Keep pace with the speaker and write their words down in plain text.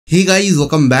Hey guys,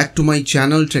 welcome back to my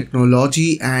channel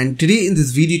Tricknology, and today in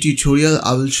this video tutorial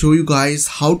I will show you guys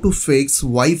how to fix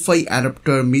Wi-Fi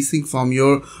adapter missing from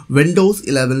your Windows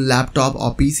 11 laptop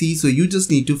or PC. So you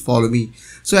just need to follow me.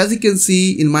 So as you can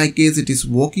see, in my case it is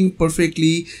working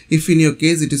perfectly. If in your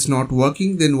case it is not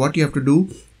working, then what you have to do?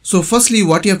 So firstly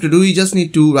what you have to do, you just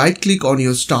need to right click on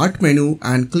your start menu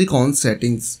and click on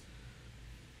settings.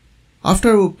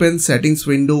 After open settings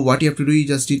window, what you have to do, you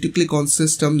just need to click on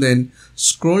system, then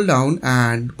scroll down,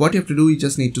 and what you have to do, you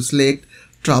just need to select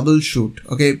troubleshoot.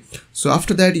 Okay, so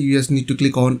after that you just need to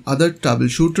click on other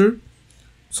troubleshooter.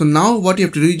 So now what you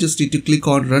have to do, you just need to click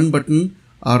on run button,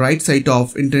 right side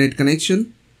of internet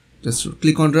connection. Just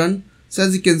click on run. So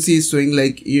as you can see, it's showing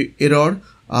like error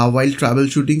while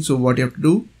troubleshooting. So what you have to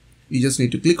do, you just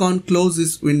need to click on close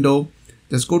this window.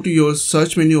 Just go to your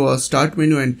search menu or start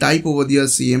menu and type over there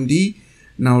CMD.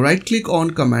 Now right click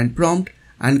on command prompt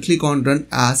and click on run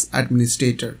as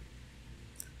administrator.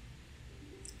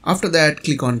 After that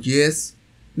click on yes.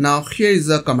 Now here is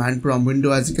the command prompt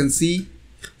window, as you can see.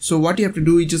 So what you have to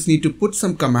do, you just need to put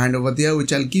some command over there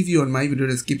which I'll give you on my video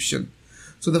description.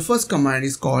 So the first command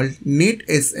is called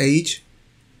netsh,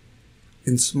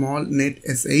 in small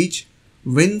netsh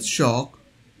winshock,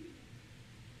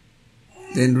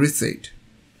 then reset.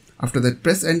 After that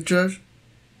press enter,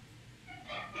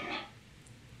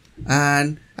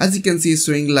 and as you can see, it's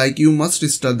showing like you must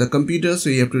restart the computer.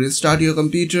 So you have to restart your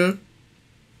computer.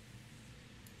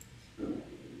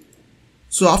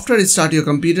 So after restart your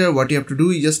computer, what you have to do,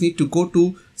 you just need to go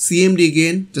to CMD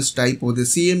again. Just type over the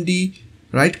CMD,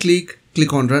 right click,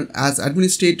 click on run as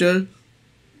administrator,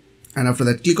 and after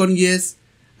that click on yes.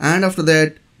 And after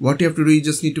that what you have to do, you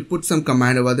just need to put some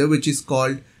command over there which is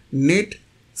called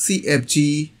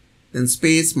netcfg, then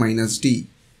space -d,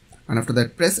 and after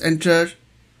that press enter,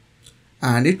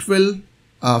 and it will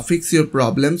fix your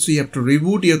problem. So you have to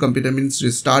reboot your computer, means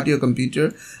restart your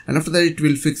computer, and after that it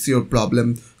will fix your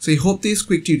problem. So I hope this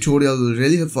quick tutorial will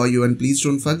really help for you, and please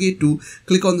don't forget to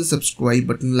click on the subscribe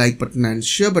button, like button, and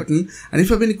share button. And if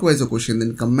you have any queries or question,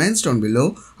 then comments down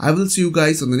below. I will see you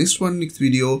guys on the next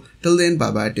video. Till then,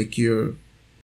 bye bye, take care.